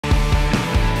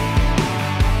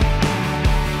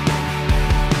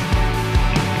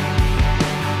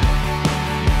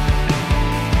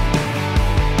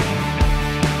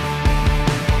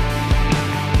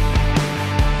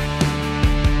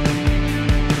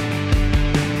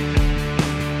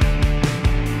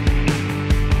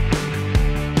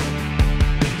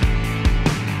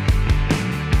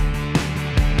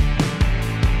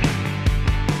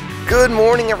Good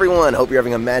morning, everyone. Hope you're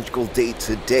having a magical day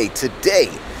today.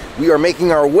 Today, we are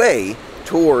making our way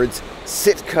towards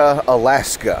Sitka,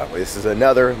 Alaska. This is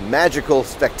another magical,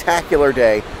 spectacular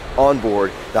day on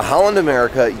board the Holland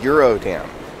America Eurodam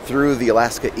through the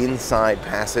Alaska Inside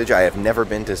Passage. I have never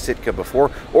been to Sitka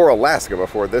before, or Alaska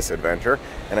before this adventure,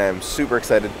 and I am super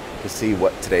excited to see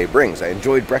what today brings. I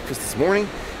enjoyed breakfast this morning,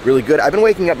 really good. I've been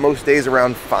waking up most days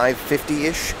around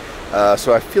 5:50-ish,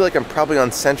 so I feel like I'm probably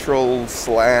on Central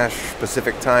 /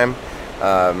 Pacific time.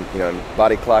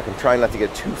 Body clock, I'm trying not to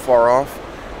get too far off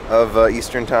of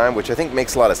Eastern time, which I think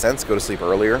makes a lot of sense. Go to sleep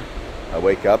earlier,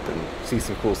 wake up and see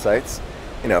some cool sights.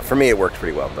 You know, for me it worked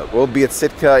pretty well, but we'll be at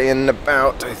Sitka in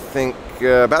about, I think,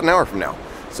 about an hour from now.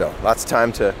 So lots of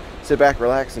time to sit back,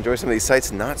 relax, enjoy some of these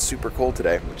sights. Not super cold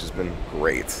today, which has been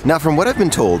great. Now, from what I've been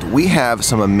told, we have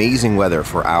some amazing weather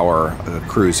for our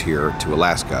cruise here to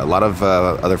Alaska. A lot of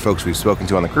other folks we've spoken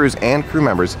to on the cruise and crew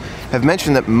members have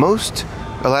mentioned that most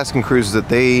Alaskan cruises that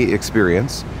they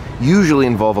experience usually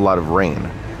involve a lot of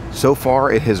rain. So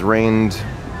far, it has rained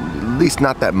at least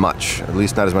not that much, at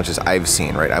least not as much as I've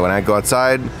seen, right? When I go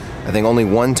outside, I think only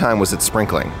one time was it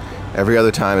sprinkling. Every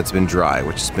other time it's been dry,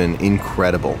 which has been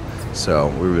incredible. So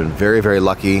we've been very, very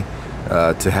lucky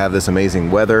to have this amazing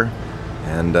weather,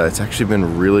 and it's actually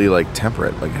been really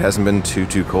temperate. It hasn't been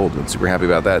too cold. Been super happy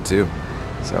about that too.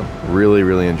 So really,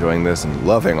 really enjoying this and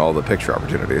loving all the picture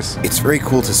opportunities. It's very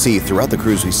cool to see throughout the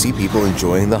cruise we see people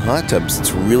enjoying the hot tubs.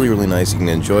 It's really, really nice. You can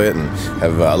enjoy it and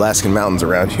have Alaskan mountains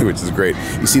around you, which is great.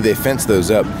 You see they fence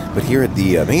those up, but here at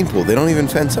the main pool they don't even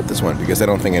fence up this one because I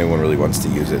don't think anyone really wants to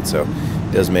use it. So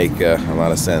it does make a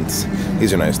lot of sense.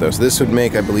 These are nice though. So this would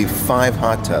make, I believe, 5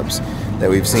 hot tubs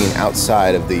that we've seen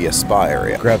outside of the spa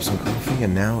area. Grab some coffee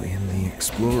and now in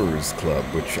Explorers Club,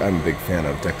 which I'm a big fan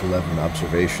of. Deck 11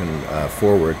 observation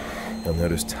forward. You'll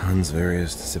notice tons of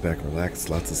areas to sit back and relax.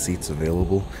 Lots of seats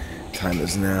available. Time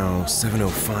is now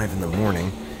 7:05 in the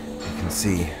morning. You can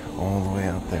see all the way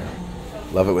out there.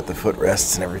 Love it with the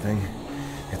footrests and everything.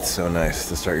 It's so nice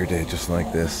to start your day just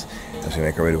like this as we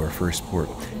make our way to our first port.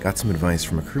 Got some advice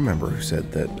from a crew member who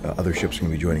said that other ships are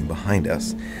going to be joining behind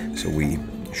us, so we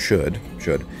should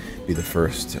be the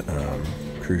first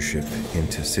cruise ship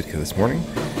into Sitka this morning.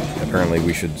 Apparently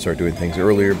we should start doing things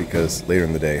earlier because later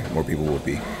in the day more people will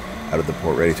be out of the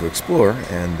port ready to explore,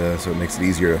 and so it makes it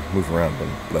easier to move around when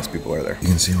less people are there. You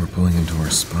can see we're pulling into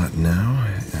our spot now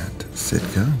at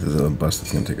Sitka. There's a bus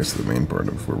that's going to take us to the main part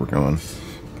of where we're going,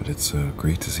 but it's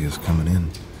great to see us coming in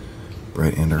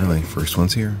bright and early. First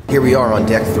one's here. Here we are on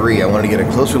deck 3. I wanted to get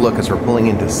a closer look as we're pulling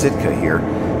into Sitka here.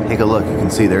 Take a look. You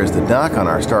can see there's the dock on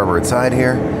our starboard side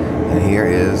here, and here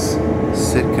is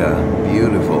Sitka.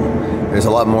 Beautiful. There's a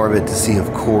lot more of it to see,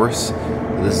 of course.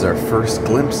 This is our first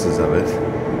glimpses of it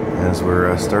as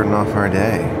we're starting off our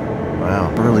day.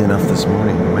 Wow. Early enough this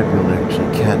morning, we might be able to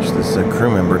actually catch this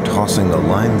crew member tossing the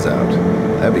lines out.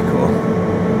 That'd be cool.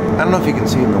 I don't know if you can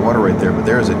see it in the water right there, but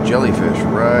there's a jellyfish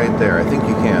right there. I think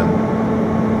you can.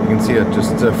 You can see it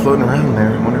just floating around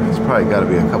there. I wonder if it's probably got to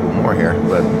be a couple more here,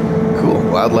 but cool.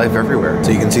 Wildlife everywhere.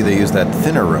 So you can see they use that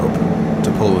thinner rope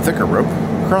to pull the thicker rope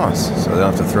across, so they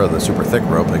don't have to throw the super thick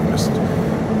rope. They can just,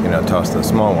 toss the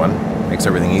small one. Makes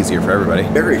everything easier for everybody.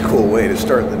 Very cool way to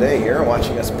start the day here,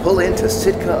 watching us pull into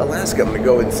Sitka, Alaska. I'm gonna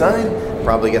go inside,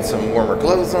 probably get some warmer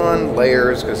clothes on,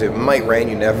 layers, because it might rain,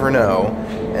 you never know,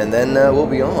 and then we'll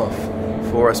be off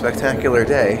for a spectacular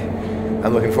day.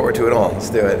 I'm looking forward to it all. Let's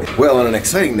do it. Well, on an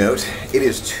exciting note, it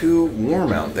is too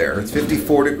warm out there. It's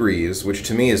 54 degrees, which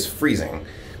to me is freezing.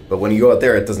 But when you go out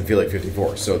there, it doesn't feel like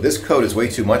 54. So this coat is way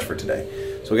too much for today.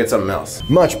 So we'll get something else.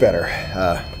 Much better.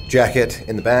 Jacket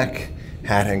in the back,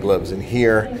 hat and gloves in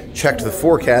here. Checked the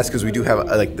forecast because we do have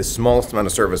the smallest amount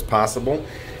of service possible.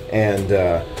 And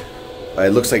it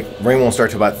looks like rain won't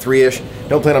start till about 3-ish.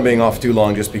 Don't plan on being off too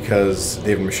long just because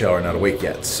Dave and Michelle are not awake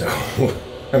yet. So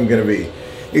I'm gonna be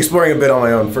exploring a bit on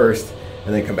my own first,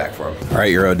 and then come back for them. All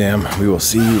right, Eurodam, we will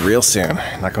see you real soon.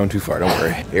 Not going too far, don't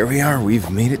worry. Here we are,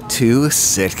 we've made it to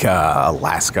Sitka,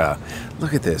 Alaska.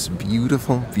 Look at this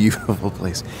beautiful, beautiful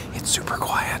place. It's super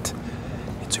quiet.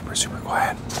 It's super, super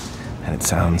quiet. And it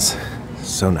sounds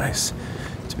so nice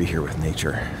to be here with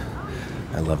nature.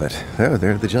 I love it. Oh,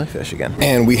 there are the jellyfish again.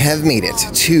 And we have made it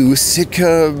to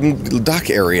Sitka dock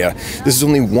area. This is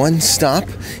only one stop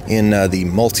in the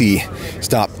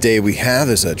multi-stop day we have.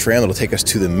 There's a tram that'll take us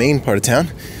to the main part of town,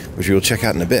 which we will check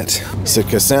out in a bit.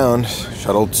 Sitka Sound,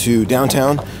 shuttle to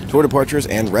downtown, tour departures,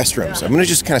 and restrooms. I'm gonna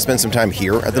just kind of spend some time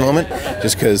here at the moment,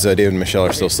 just because David and Michelle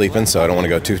are still sleeping, so I don't want to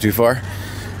go too far.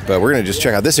 But we're gonna just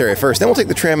check out this area first, then we'll take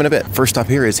the tram in a bit. First stop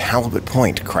here is Halibut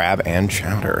Point Crab and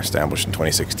Chowder, established in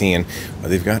 2016.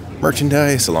 They've got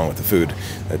merchandise along with the food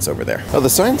that's over there. Oh, the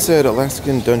sign said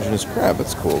Alaskan Dungeness Crab.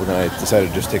 That's cool. I decided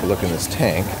to just take a look in this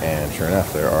tank, and sure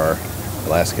enough, there are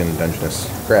Alaskan Dungeness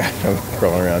Crab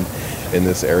crawling around in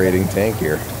this aerating tank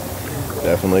here.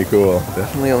 Definitely cool.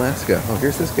 Definitely Alaska. Oh,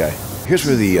 here's this guy. Here's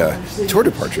where the tour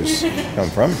departures come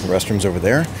from. The restrooms over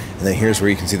there. And then here's where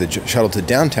you can see the shuttle to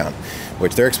downtown,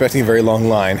 which they're expecting a very long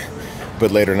line,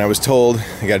 but later. And I was told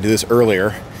I got to do this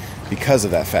earlier because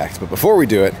of that fact. But before we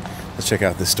do it, let's check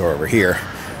out this store over here,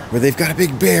 where they've got a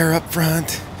big bear up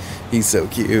front. He's so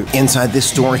cute. Inside this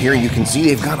store here, you can see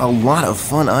they've got a lot of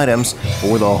fun items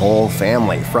for the whole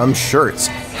family, from shirts,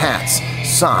 hats,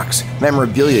 socks,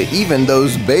 memorabilia, even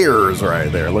those bears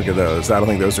right there. Look at those. I don't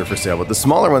think those are for sale, but the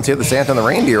smaller ones here, the Santa and the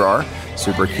reindeer, are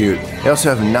super cute. They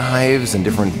also have knives and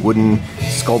different wooden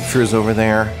sculptures over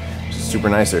there. Super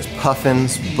nice. There's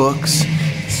puffins, books,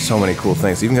 so many cool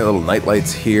things. They even got little night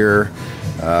lights here.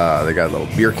 They got little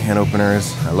beer can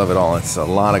openers. I love it all. It's a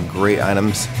lot of great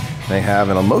items they have,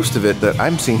 and most of it that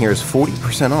I'm seeing here is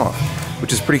 40% off,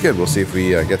 which is pretty good. We'll see if we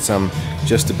get some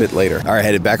just a bit later. All right,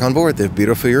 headed back on board the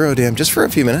beautiful Eurodam just for a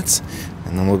few minutes,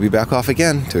 and then we'll be back off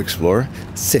again to explore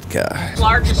Sitka.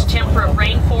 Largest temperate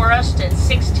rainforest at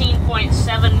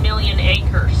 16.7 million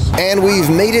acres. And we've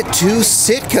made it to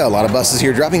Sitka. A lot of buses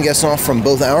here dropping guests off from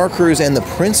both our cruise and the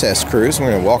Princess cruise.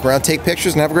 We're gonna walk around, take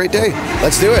pictures, and have a great day.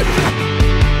 Let's do it.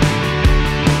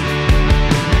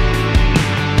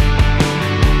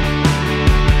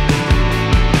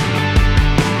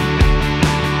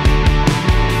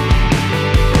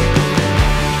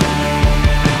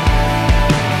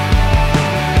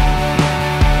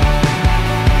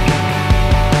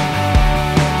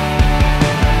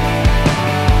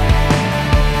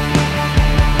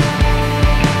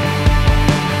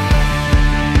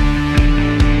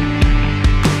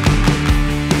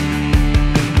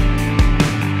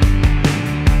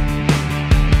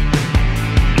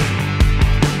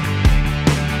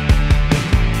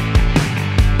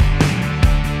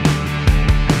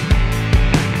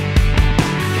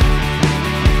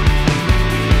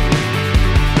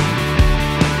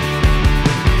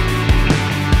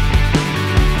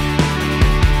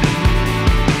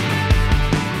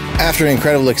 After an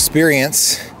incredible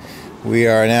experience, we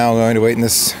are now going to wait in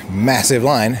this massive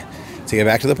line to get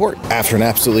back to the port. After an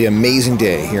absolutely amazing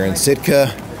day here in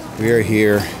Sitka, we are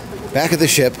here back at the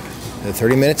ship.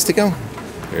 30 minutes to go.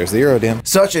 There's the Eurodam.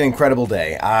 Such an incredible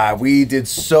day. We did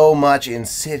so much in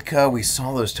Sitka. We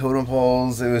saw those totem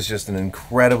poles. It was just an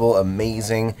incredible,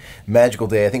 amazing, magical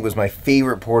day. I think it was my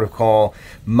favorite port of call,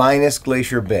 minus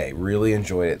Glacier Bay. Really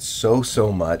enjoyed it so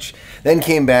much. Then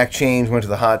came back, changed, went to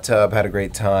the hot tub, had a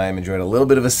great time, enjoyed a little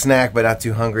bit of a snack, but not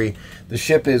too hungry. The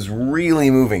ship is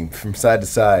really moving from side to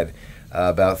side.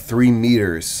 About 3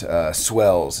 meters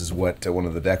swells is what one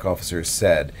of the deck officers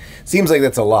said. Seems like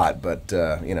that's a lot, but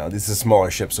you know, this is a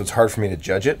smaller ship, so it's hard for me to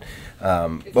judge it.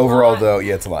 Overall, though,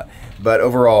 yeah, it's a lot. But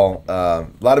overall, a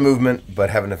lot of movement,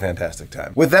 but having a fantastic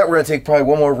time. With that, we're going to take probably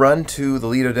one more run to the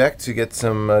Lido deck to get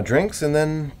some drinks, and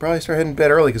then probably start heading to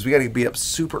bed early, because we got to be up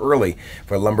super early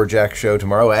for a Lumberjack show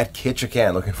tomorrow at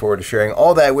Ketchikan. Looking forward to sharing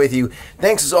all that with you.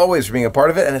 Thanks, as always, for being a part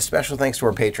of it, and a special thanks to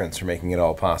our patrons for making it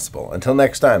all possible. Until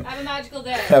next time, Have a magical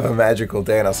day. have a magical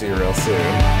day, and I'll see you real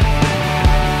soon.